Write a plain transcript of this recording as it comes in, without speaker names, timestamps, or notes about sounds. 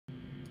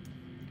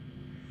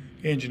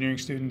Engineering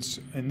students,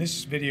 in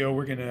this video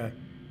we're going to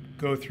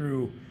go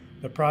through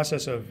the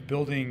process of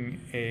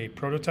building a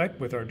prototype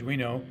with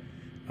Arduino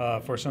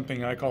for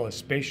something I call a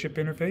spaceship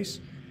interface,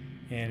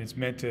 and it's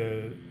meant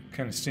to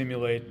kind of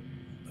simulate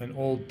an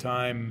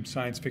old-time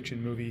science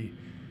fiction movie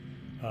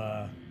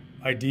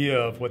idea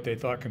of what they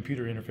thought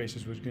computer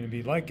interfaces was going to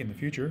be like in the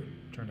future.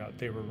 Turned out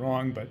they were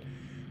wrong, but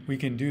we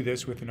can do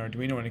this with an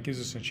Arduino, and it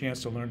gives us a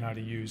chance to learn how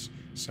to use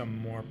some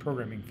more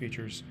programming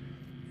features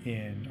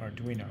in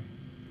Arduino.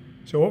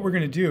 So what we're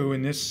going to do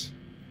in this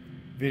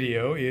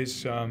video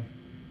is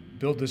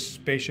build this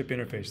spaceship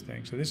interface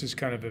thing. So this is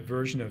kind of a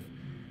version of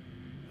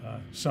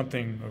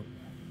something, a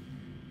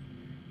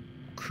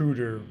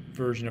cruder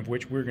version of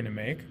which we're going to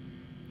make.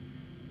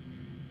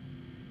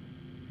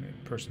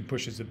 The person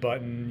pushes the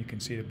button, you can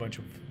see a bunch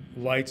of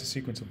lights, a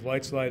sequence of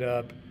lights light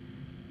up.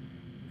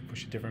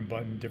 Push a different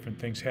button, different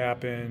things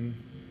happen.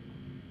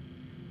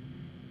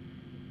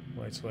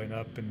 Lights light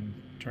up and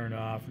turn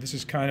off. This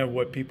is kind of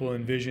what people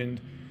envisioned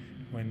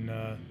when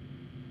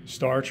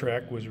Star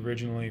Trek was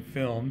originally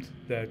filmed,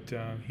 that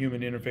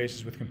human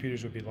interfaces with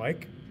computers would be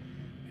like.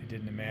 They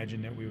didn't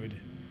imagine that we would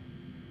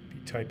be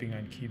typing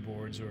on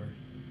keyboards or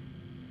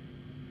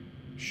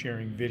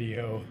sharing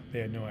video.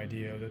 They had no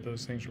idea that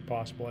those things were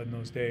possible in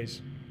those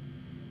days.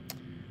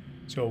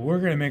 So we're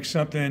going to make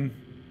something,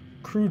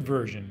 crude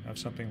version of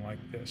something like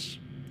this.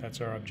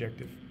 That's our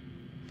objective.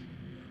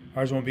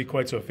 Ours won't be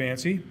quite so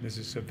fancy. This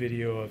is a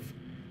video of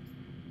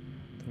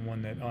the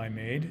one that I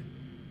made.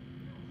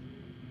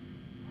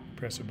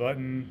 Press a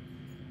button.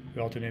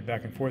 We alternate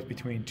back and forth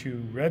between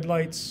two red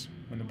lights.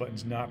 When the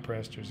button's not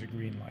pressed, there's a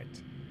green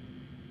light.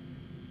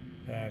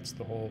 That's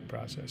the whole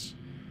process.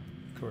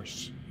 Of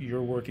course,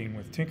 you're working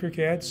with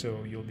TinkerCad,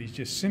 so you'll be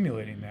just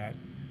simulating that,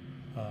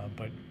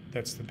 but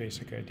that's the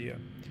basic idea.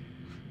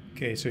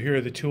 Okay, so here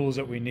are the tools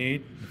that we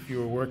need. If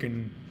you were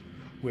working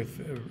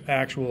with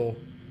actual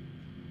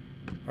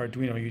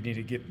Arduino, you need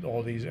to get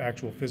all these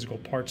actual physical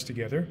parts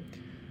together.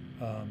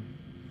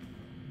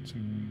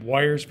 Some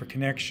wires for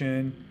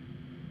connection,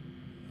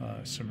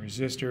 some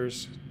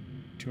resistors,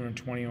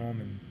 220 ohm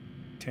and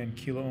 10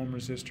 kilo ohm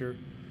resistor,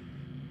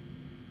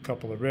 a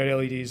couple of red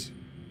LEDs,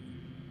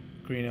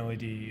 green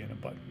LED, and a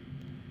button.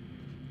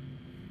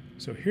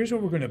 So here's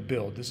what we're going to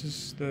build. This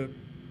is the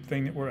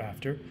thing that we're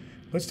after.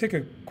 Let's take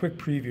a quick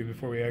preview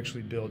before we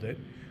actually build it.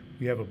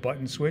 We have a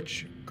button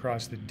switch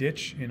across the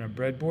ditch in a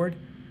breadboard.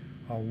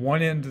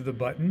 One end of the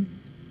button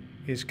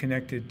is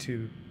connected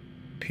to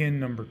pin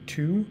number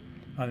 2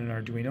 on an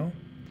Arduino,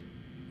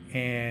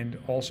 and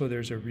also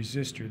there's a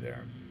resistor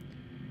there.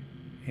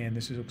 And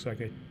this looks like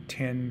a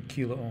 10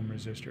 kilo ohm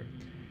resistor.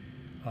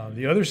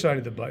 The other side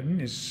of the button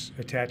is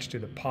attached to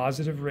the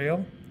positive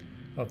rail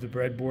of the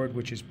breadboard,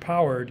 which is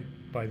powered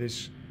by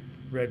this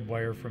red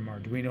wire from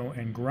Arduino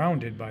and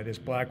grounded by this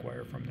black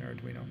wire from the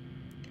Arduino.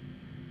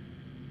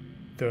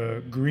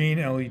 The green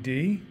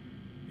LED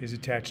is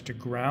attached to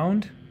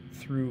ground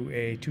through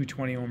a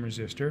 220 ohm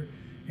resistor,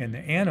 and the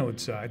anode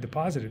side, the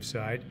positive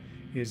side,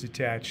 is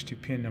attached to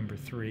pin number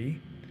 3.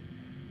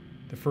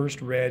 The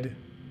first red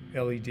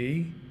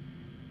LED,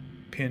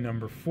 pin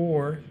number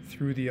 4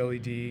 through the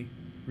LED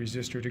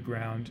resistor to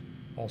ground,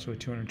 also a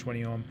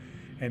 220 ohm,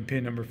 and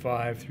pin number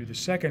 5 through the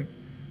second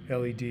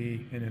LED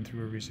and then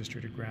through a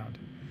resistor to ground.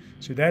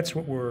 So that's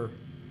what we're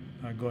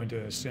going to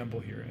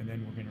assemble here, and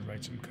then we're going to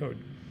write some code.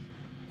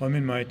 Well, I'm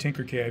in my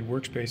TinkerCad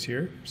workspace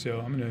here, so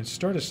I'm going to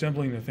start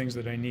assembling the things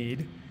that I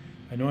need.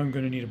 I know I'm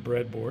going to need a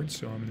breadboard,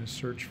 so I'm going to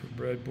search for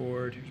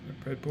breadboard. Here's my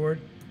breadboard.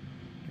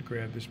 I'm going to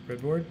grab this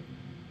breadboard,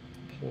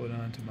 pull it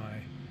onto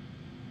my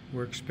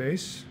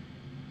workspace.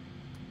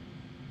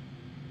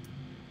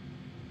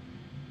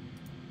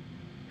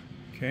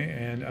 Okay,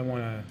 and I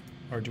want an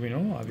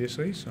Arduino,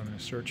 obviously, so I'm going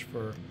to search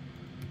for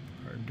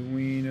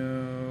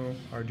Arduino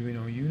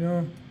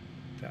Uno.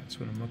 That's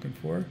what I'm looking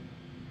for.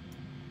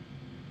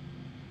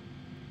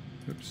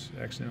 Oops,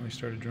 accidentally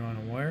started drawing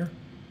a wire.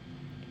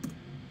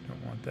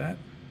 Don't want that.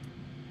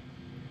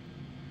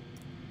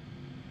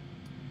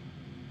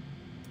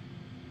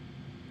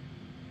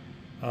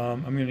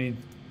 I'm going to need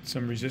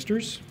some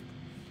resistors.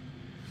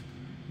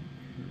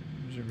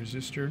 There's a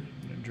resistor.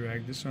 I'm going to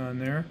drag this on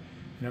there,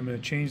 and I'm going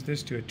to change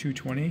this to a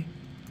 220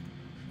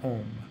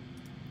 ohm.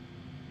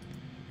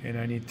 And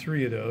I need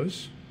 3 of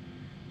those,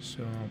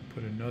 so I'll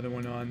put another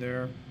one on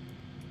there.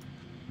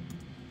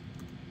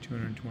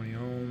 220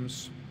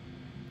 ohms.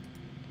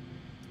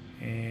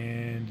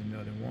 And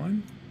another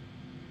one.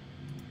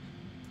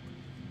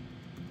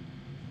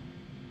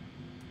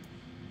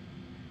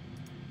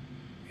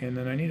 And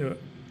then I need a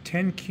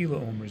 10 kilo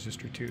ohm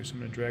resistor too, so I'm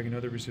going to drag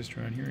another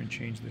resistor on here and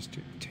change this to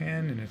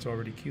 10, and it's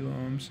already kilo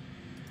ohms.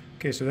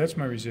 Okay, so that's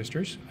my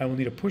resistors. I will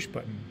need a push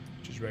button,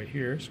 which is right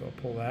here, so I'll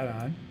pull that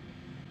on.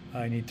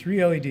 I need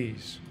 3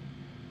 LEDs.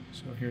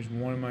 So here's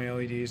one of my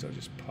LEDs. I'll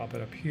just pop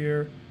it up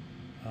here.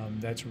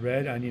 That's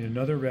red. I need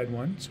another red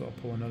one, so I'll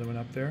pull another one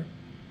up there.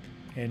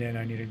 And then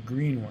I need a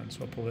green one,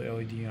 so I'll pull the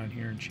LED on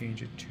here and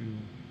change it to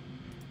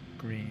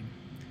green.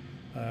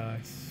 I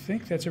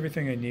think that's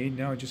everything I need.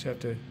 Now I just have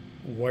to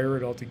wire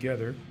it all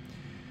together.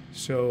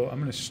 So I'm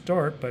going to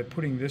start by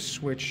putting this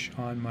switch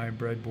on my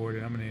breadboard,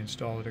 and I'm going to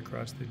install it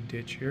across the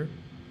ditch here.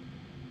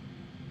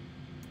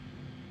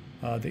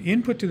 The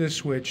input to this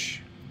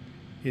switch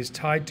is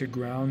tied to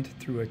ground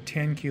through a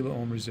 10 kilo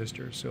ohm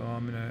resistor. So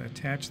I'm going to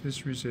attach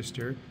this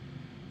resistor,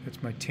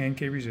 that's my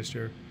 10K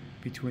resistor,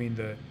 between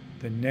the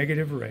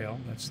negative rail,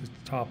 that's the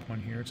top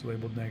one here, it's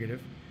labeled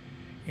negative,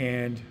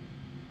 and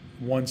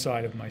one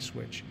side of my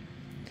switch.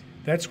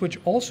 That switch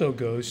also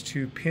goes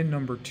to pin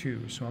number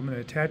 2. So I'm going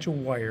to attach a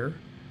wire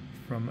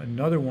from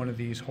another one of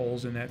these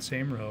holes in that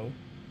same row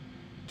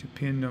to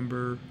pin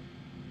number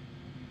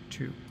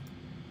 2. I'm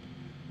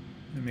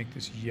going to make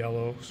this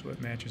yellow so it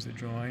matches the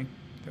drawing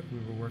that we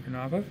were working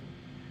off of.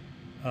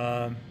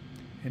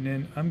 And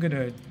then I'm going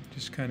to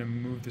just kind of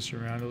move this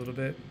around a little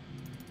bit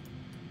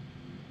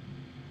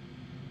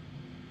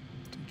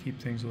to keep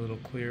things a little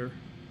clear.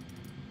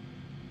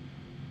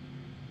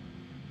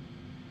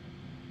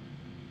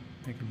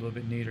 Make it a little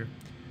bit neater.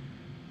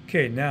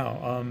 Okay,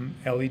 now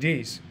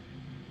LEDs.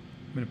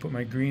 I'm going to put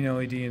my green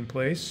LED in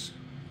place,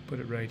 put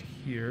it right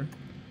here.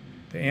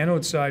 The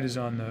anode side is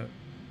on the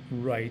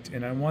right,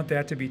 and I want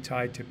that to be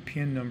tied to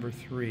pin number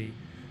 3.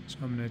 So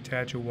I'm going to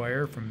attach a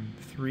wire from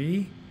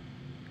 3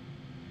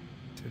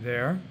 to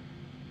there.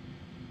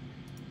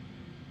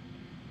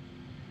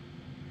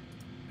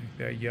 Make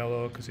that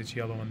yellow because it's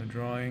yellow on the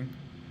drawing.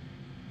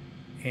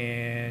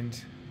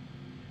 And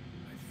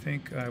I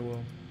think I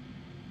will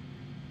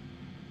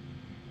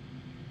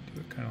do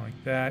it kind of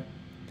like that.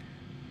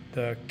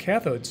 The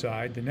cathode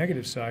side, the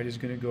negative side, is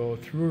going to go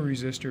through a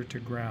resistor to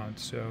ground.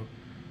 So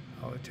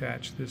I'll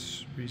attach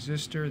this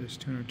resistor, this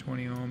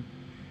 220 ohm,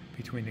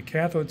 between the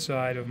cathode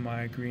side of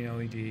my green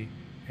LED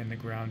and the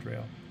ground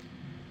rail.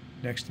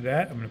 Next to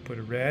that, I'm going to put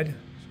a red,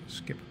 so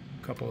skip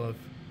a couple of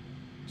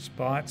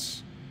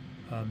spots.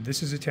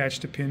 This is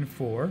attached to pin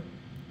 4,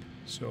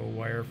 so a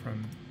wire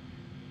from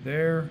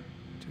there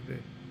to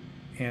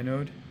the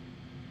anode.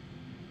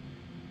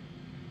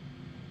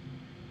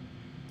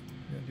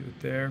 Do it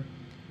there.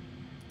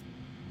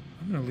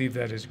 I'm going to leave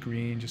that as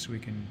green just so we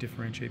can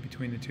differentiate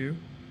between the two.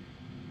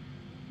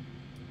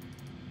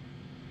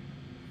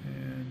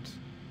 And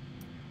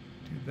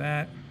do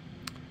that.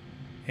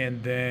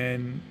 And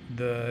then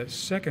the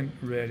second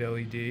red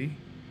LED,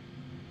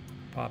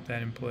 pop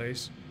that in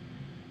place.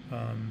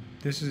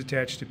 This is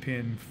attached to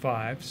pin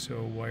 5,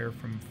 so wire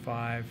from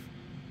 5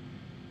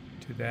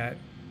 to that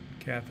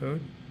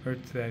cathode, or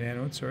to that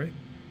anode, sorry.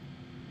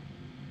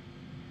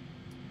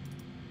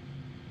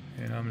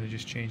 And I'm going to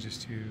just change this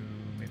to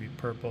maybe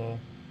purple.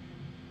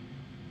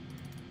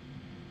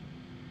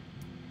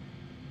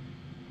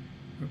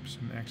 Oops,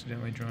 I'm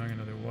accidentally drawing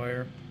another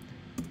wire.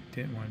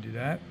 Didn't want to do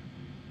that.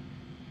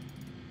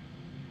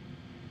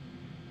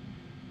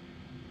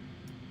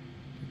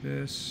 Do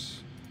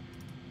this.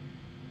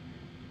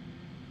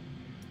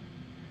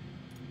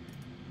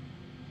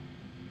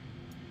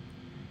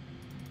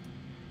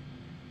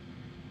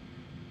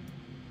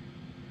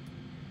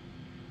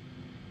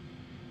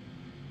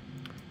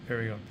 There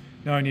we go.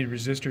 Now I need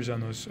resistors on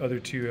those other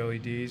two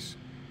LEDs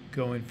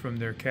going from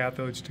their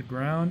cathodes to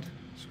ground.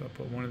 So I'll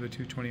put one of the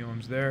 220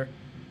 ohms there,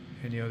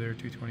 and the other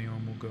 220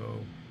 ohm will go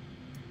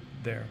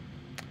there.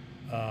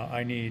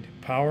 I need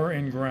power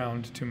and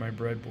ground to my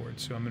breadboard.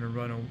 So I'm going to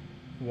run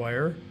a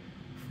wire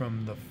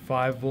from the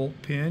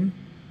 5-volt pin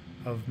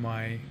of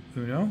my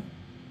Uno.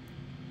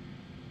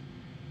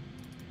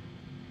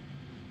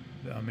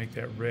 I'll make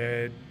that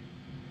red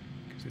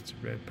because it's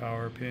a red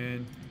power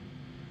pin.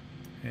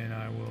 And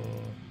I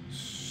will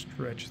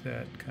stretch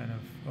that kind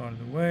of out of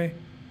the way,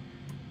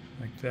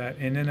 like that.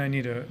 And then I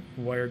need a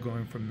wire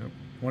going from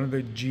one of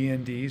the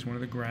GNDs, one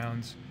of the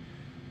grounds,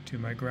 to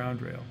my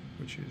ground rail,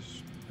 which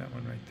is that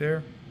one right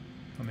there.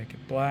 I'll make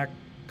it black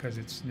because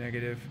it's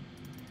negative,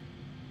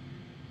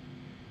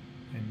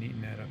 and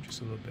neaten that up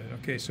just a little bit.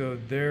 Okay, so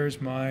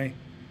there's my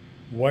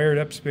wired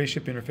up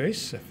spaceship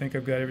interface. I think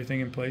I've got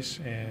everything in place,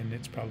 and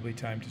it's probably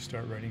time to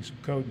start writing some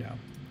code now.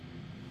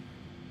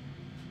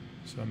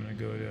 So I'm going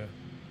to go to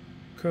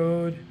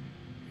code,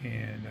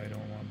 and I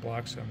don't want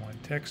blocks, I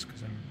want text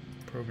because I'm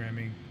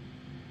programming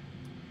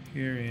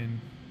here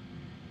in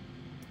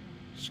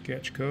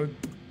sketch code.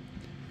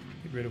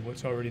 Get rid of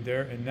what's already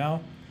there. And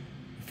now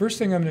the first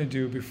thing I'm going to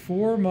do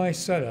before my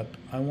setup,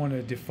 I want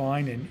to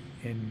define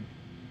an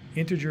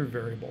integer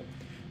variable.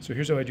 So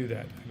here's how I do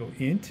that. I go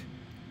int,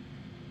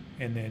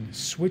 and then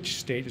switch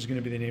state is going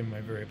to be the name of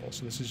my variable.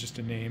 So this is just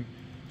a name,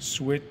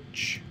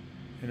 switch,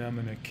 and I'm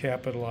going to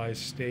capitalize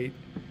state.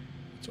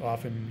 It's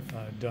often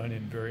done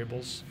in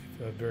variables.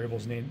 If a variable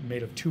is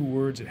made of 2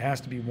 words, it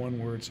has to be 1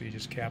 word, so you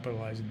just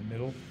capitalize in the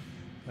middle,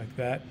 like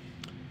that.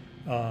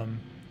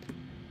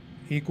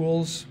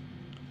 Equals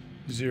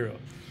 0.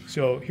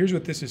 So here's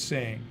what this is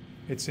saying.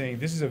 It's saying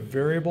this is a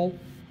variable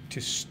to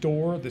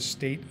store the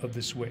state of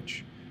the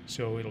switch.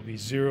 So it'll be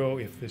 0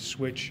 if the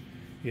switch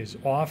is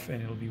off,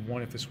 and it'll be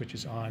 1 if the switch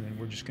is on, and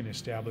we're just going to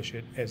establish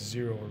it as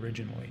 0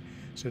 originally.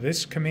 So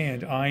this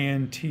command,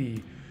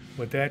 int,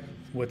 what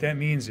that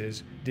means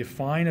is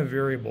define a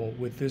variable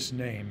with this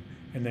name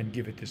and then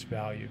give it this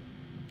value.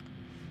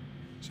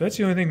 So that's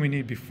the only thing we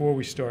need before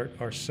we start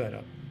our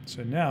setup.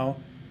 So now,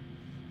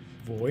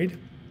 void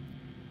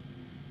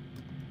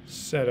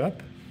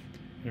setup,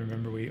 and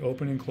remember we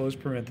open and close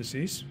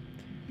parentheses,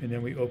 and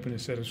then we open a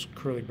set of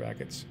curly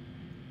brackets.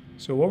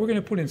 So what we're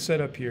going to put in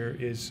setup here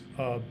is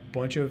a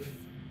bunch of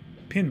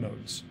pin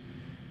modes.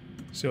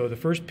 So the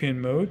first pin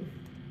mode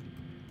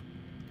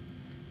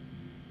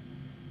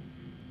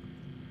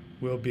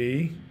will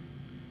be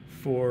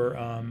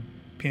for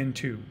pin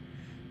 2.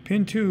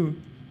 Pin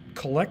 2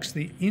 collects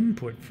the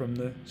input from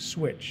the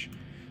switch.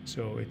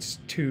 So it's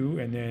 2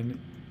 and then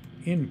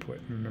input.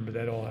 Remember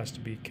that all has to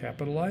be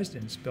capitalized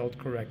and spelled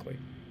correctly.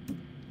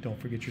 Don't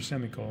forget your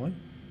semicolon.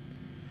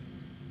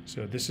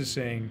 So this is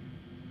saying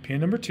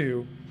pin number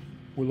 2,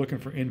 we're looking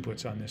for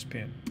inputs on this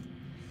pin.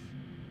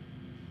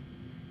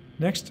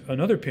 Next,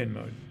 another pin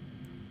mode.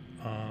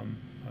 I'll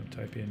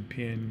type in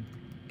pin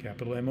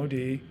capital MOD,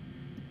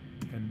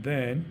 and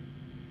then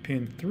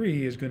pin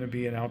 3 is going to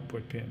be an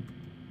output pin.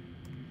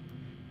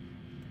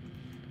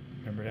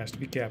 Remember, it has to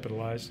be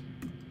capitalized.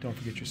 Don't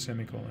forget your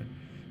semicolon.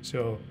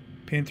 So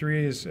pin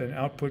 3 is an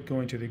output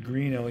going to the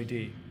green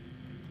LED.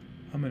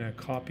 I'm going to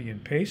copy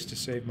and paste to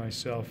save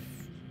myself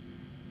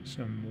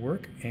some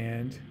work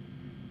and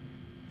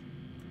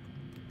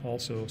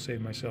also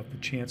save myself the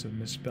chance of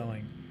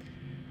misspelling.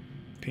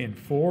 Pin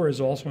 4 is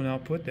also an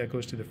output that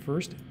goes to the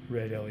first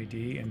red LED,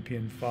 and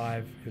pin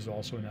 5 is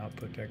also an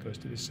output that goes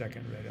to the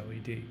second red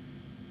LED.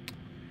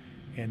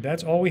 And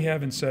that's all we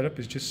have in setup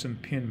is just some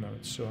pin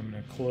modes. So I'm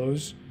going to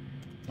close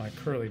my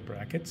curly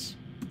brackets,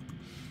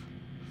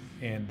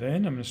 and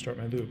then I'm going to start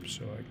my loop.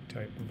 So I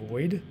type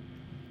void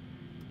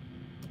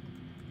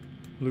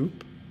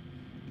loop,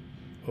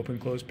 open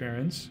close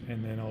parens,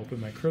 and then I'll open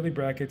my curly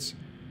brackets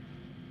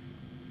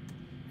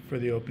for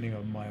the opening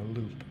of my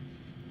loop.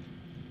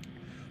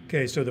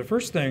 Okay, so the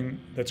first thing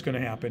that's going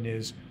to happen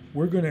is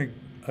we're going to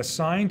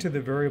assign to the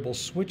variable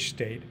switch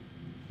state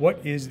what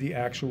is the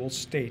actual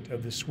state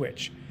of the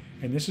switch.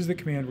 And this is the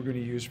command we're going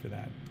to use for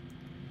that.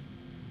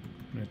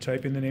 I'm going to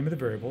type in the name of the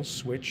variable,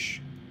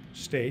 switch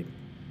state,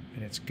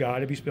 and it's got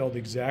to be spelled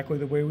exactly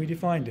the way we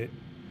defined it,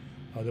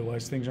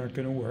 otherwise things aren't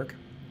going to work.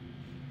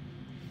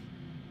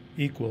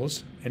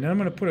 Equals, and then I'm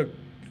going to put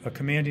a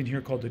command in here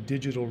called the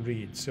digital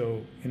read.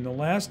 So in the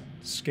last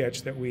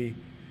sketch that we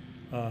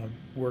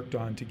worked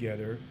on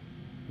together,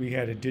 we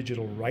had a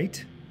digital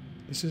write.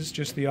 This is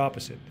just the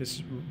opposite.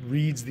 This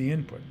reads the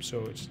input.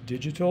 So it's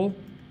digital,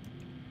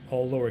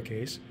 all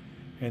lowercase,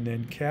 and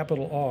then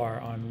capital R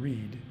on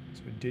read.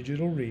 So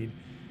digital read.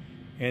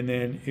 And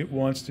then it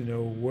wants to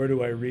know where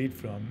do I read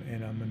from,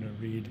 and I'm going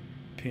to read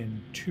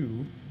pin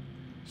 2.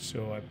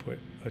 So I put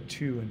a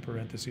 2 in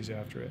parentheses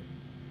after it,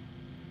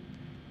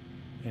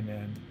 and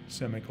then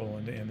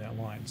semicolon to end that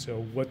line.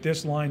 So what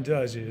this line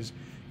does is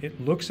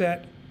it looks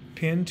at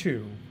pin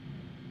 2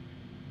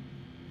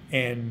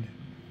 and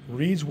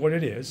reads what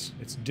it is.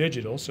 It's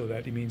digital, so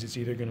that means it's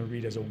either going to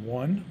read as a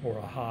 1 or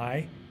a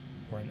high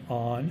or an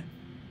on,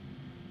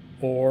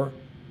 or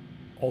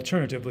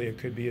alternatively it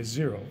could be a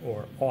 0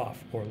 or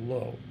off or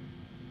low.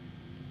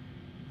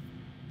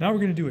 Now we're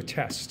going to do a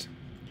test.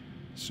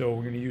 So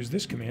we're going to use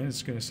this command.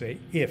 It's going to say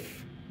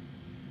if,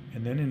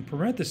 and then in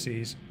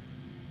parentheses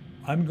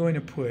I'm going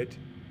to put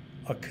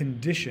a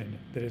condition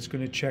that it's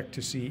going to check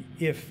to see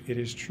if it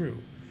is true.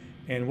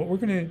 And what we're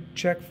going to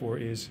check for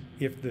is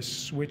if the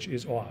switch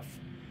is off.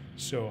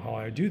 So how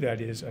I do that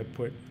is I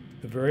put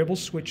the variable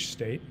switch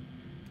state.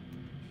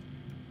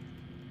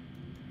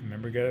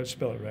 Remember, you got to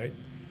spell it right.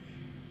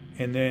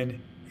 And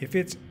then if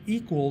it's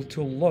equal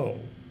to low,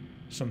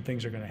 some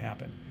things are going to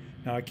happen.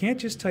 Now I can't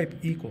just type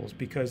equals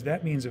because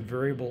that means a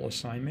variable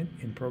assignment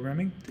in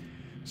programming.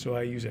 So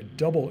I use a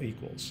double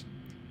equals.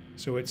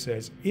 So it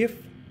says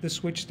if the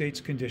switch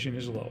state's condition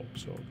is low,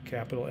 so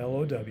capital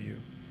L-O-W,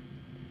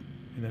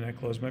 and then I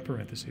close my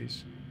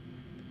parentheses.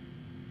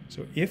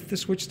 So if the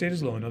switch state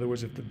is low, in other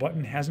words, if the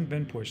button hasn't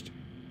been pushed,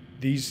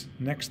 these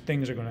next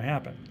things are going to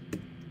happen.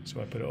 So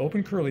I put an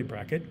open curly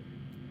bracket,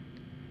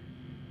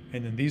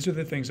 and then these are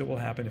the things that will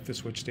happen if the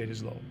switch state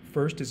is low.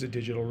 First is a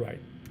digital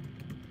write.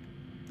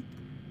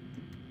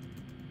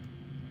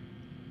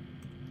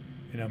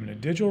 And I'm going to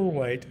digital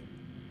write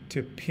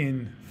to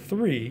pin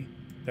 3,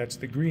 that's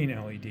the green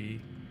LED,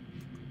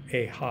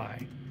 a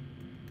high.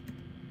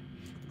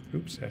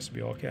 Oops, has to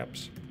be all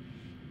caps.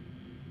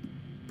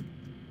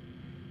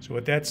 So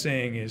what that's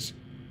saying is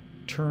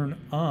turn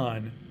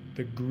on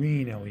the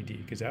green LED,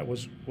 because that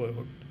was what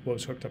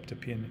was hooked up to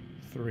pin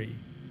 3,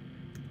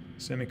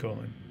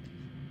 semicolon.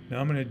 Now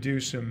I'm going to do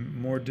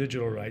some more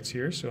digital writes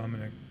here, so I'm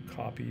going to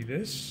copy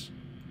this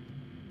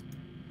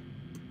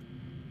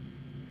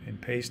and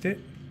paste it,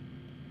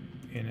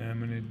 and I'm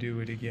going to do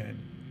it again.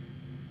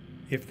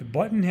 If the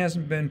button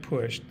hasn't been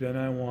pushed, then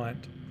I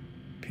want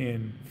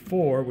pin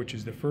 4, which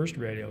is the first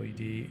red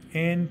LED,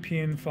 and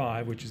pin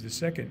 5, which is the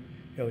second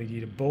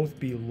LED, to both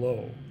be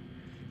low.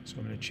 So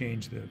I'm going to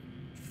change the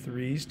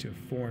 3s to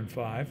 4 and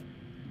 5,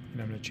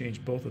 and I'm going to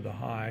change both of the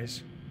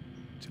highs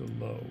to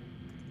low.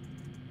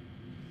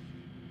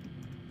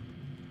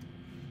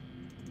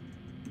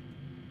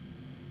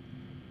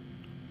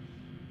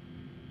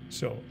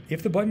 So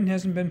if the button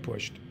hasn't been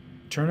pushed,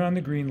 turn on the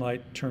green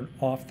light, turn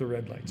off the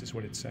red lights is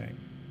what it's saying.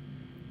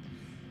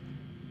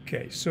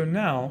 Okay, so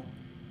now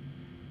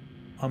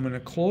I'm going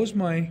to close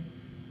my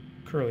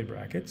curly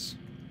brackets,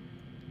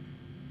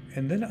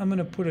 and then I'm going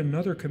to put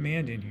another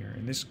command in here,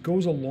 and this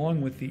goes along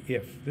with the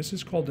if. This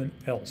is called an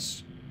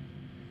else.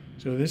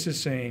 So this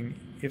is saying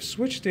if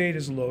switch state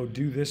is low,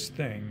 do this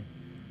thing,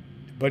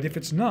 but if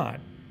it's not,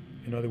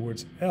 in other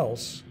words,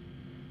 else,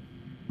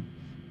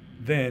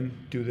 then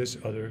do this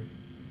other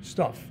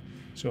stuff.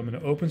 So I'm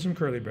going to open some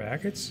curly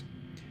brackets,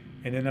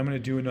 and then I'm going to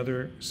do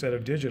another set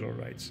of digital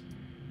writes.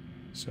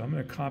 So I'm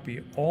going to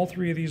copy all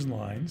three of these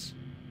lines,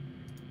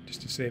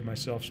 just to save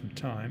myself some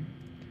time,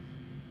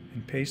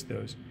 and paste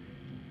those.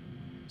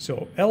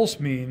 So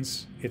else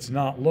means it's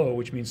not low,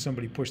 which means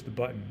somebody pushed the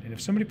button. And if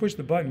somebody pushed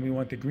the button, we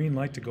want the green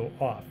light to go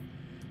off.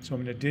 So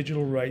I'm going to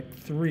digital write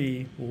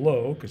 3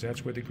 low, because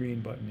that's where the green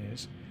button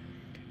is.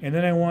 And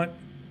then I want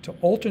to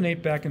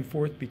alternate back and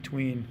forth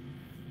between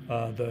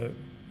the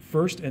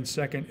first and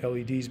second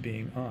LEDs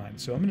being on.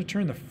 So I'm going to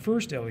turn the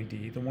first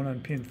LED, the one on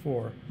pin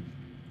 4,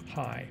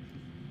 high.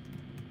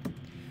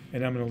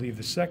 And I'm going to leave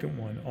the second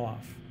one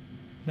off.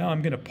 Now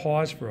I'm going to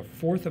pause for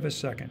 1/4 of a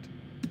second.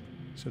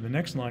 So the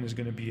next line is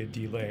going to be a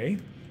delay.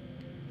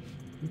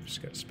 Oops,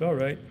 got to spell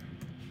right.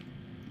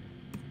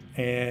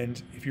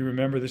 And if you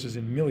remember, this is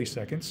in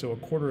milliseconds, so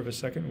 1/4 of a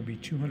second will be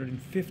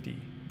 250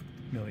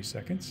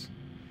 milliseconds.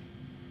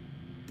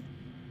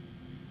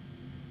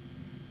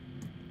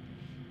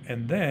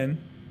 And then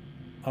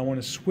I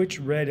want to switch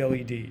red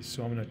LEDs.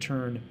 So I'm going to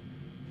turn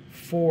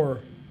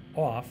 4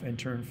 off and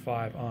turn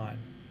 5 on.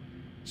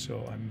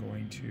 So I'm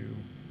going to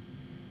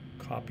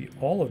copy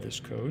all of this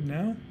code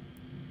now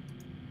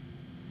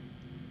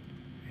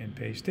and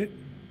paste it.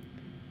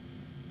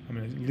 I'm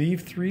going to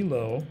leave 3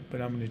 low,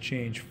 but I'm going to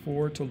change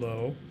 4 to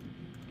low.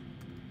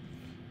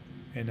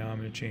 And now I'm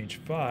going to change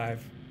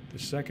 5, the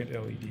second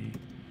LED,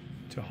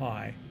 to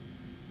high.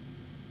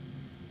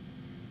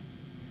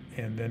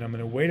 And then I'm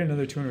going to wait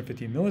another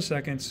 250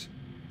 milliseconds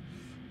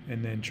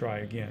and then try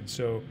again.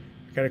 So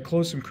I got to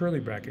close some curly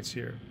brackets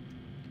here.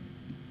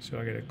 So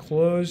I got to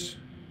close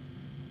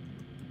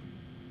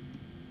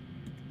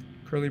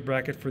curly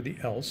bracket for the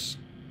else,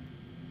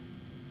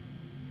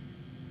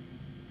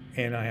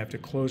 and I have to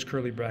close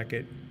curly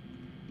bracket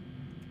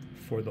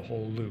for the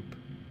whole loop.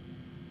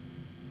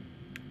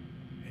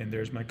 And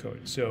there's my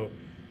code. So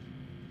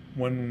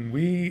when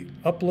we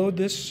upload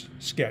this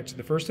sketch,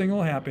 the first thing that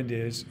will happen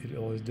is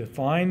it'll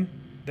define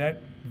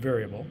that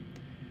variable.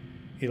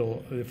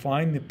 It'll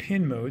define the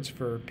pin modes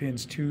for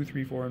pins 2,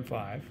 3, 4, and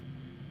 5.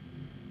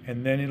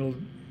 And then it'll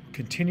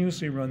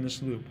continuously run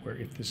this loop where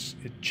if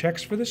it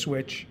checks for the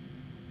switch,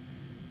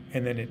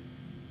 and then it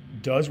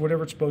does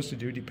whatever it's supposed to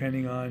do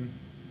depending on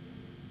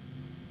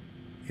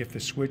if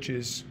the switch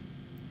has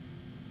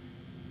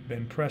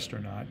been pressed or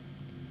not,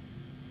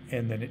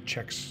 and then it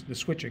checks the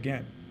switch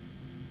again.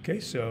 Okay,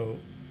 so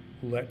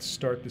let's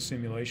start the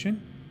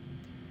simulation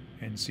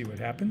and see what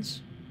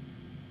happens.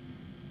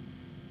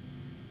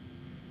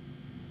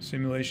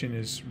 Simulation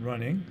is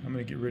running. I'm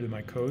going to get rid of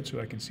my code so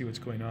I can see what's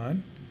going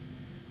on.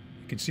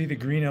 You can see the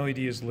green LED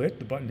is lit.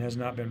 The button has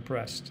not been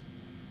pressed.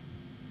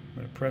 I'm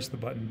going to press the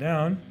button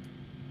down.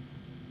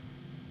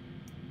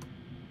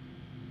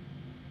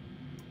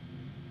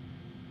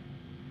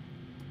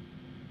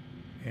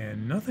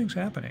 And nothing's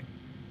happening.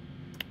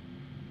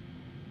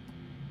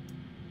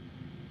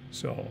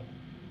 So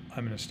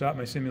I'm going to stop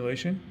my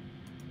simulation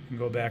and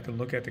go back and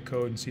look at the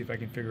code and see if I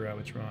can figure out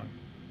what's wrong.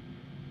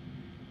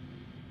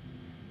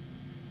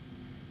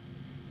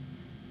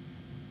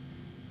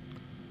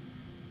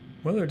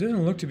 Well, there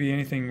doesn't look to be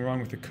anything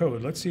wrong with the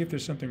code. Let's see if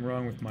there's something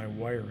wrong with my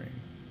wiring.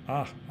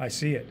 Ah, I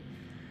see it.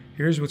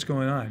 Here's what's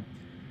going on.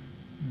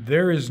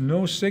 There is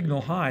no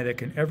signal high that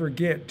can ever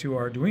get to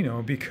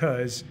Arduino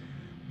because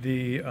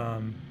the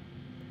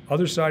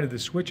other side of the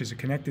switch is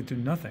connected to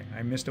nothing.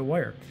 I missed a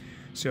wire.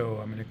 So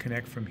I'm going to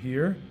connect from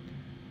here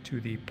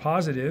to the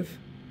positive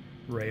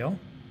rail.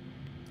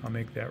 I'll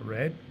make that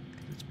red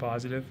because it's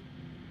positive.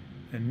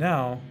 And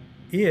now,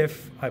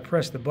 if I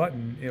press the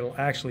button, it'll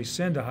actually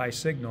send a high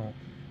signal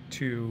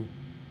to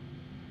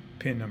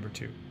pin number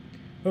 2.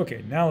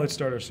 Okay, now let's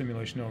start our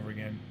simulation over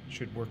again.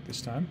 Should work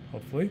this time,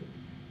 hopefully.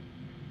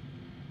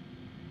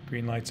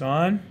 Green light's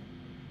on.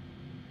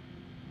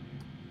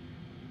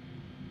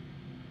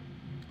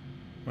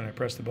 When I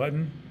press the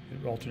button,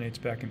 it alternates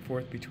back and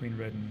forth between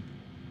red and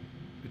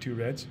the 2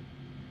 reds.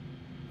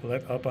 I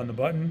let up on the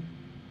button,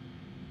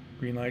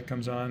 green light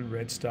comes on,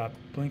 red stop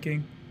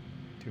blinking.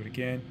 Do it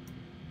again.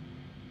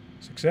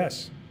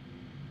 Success.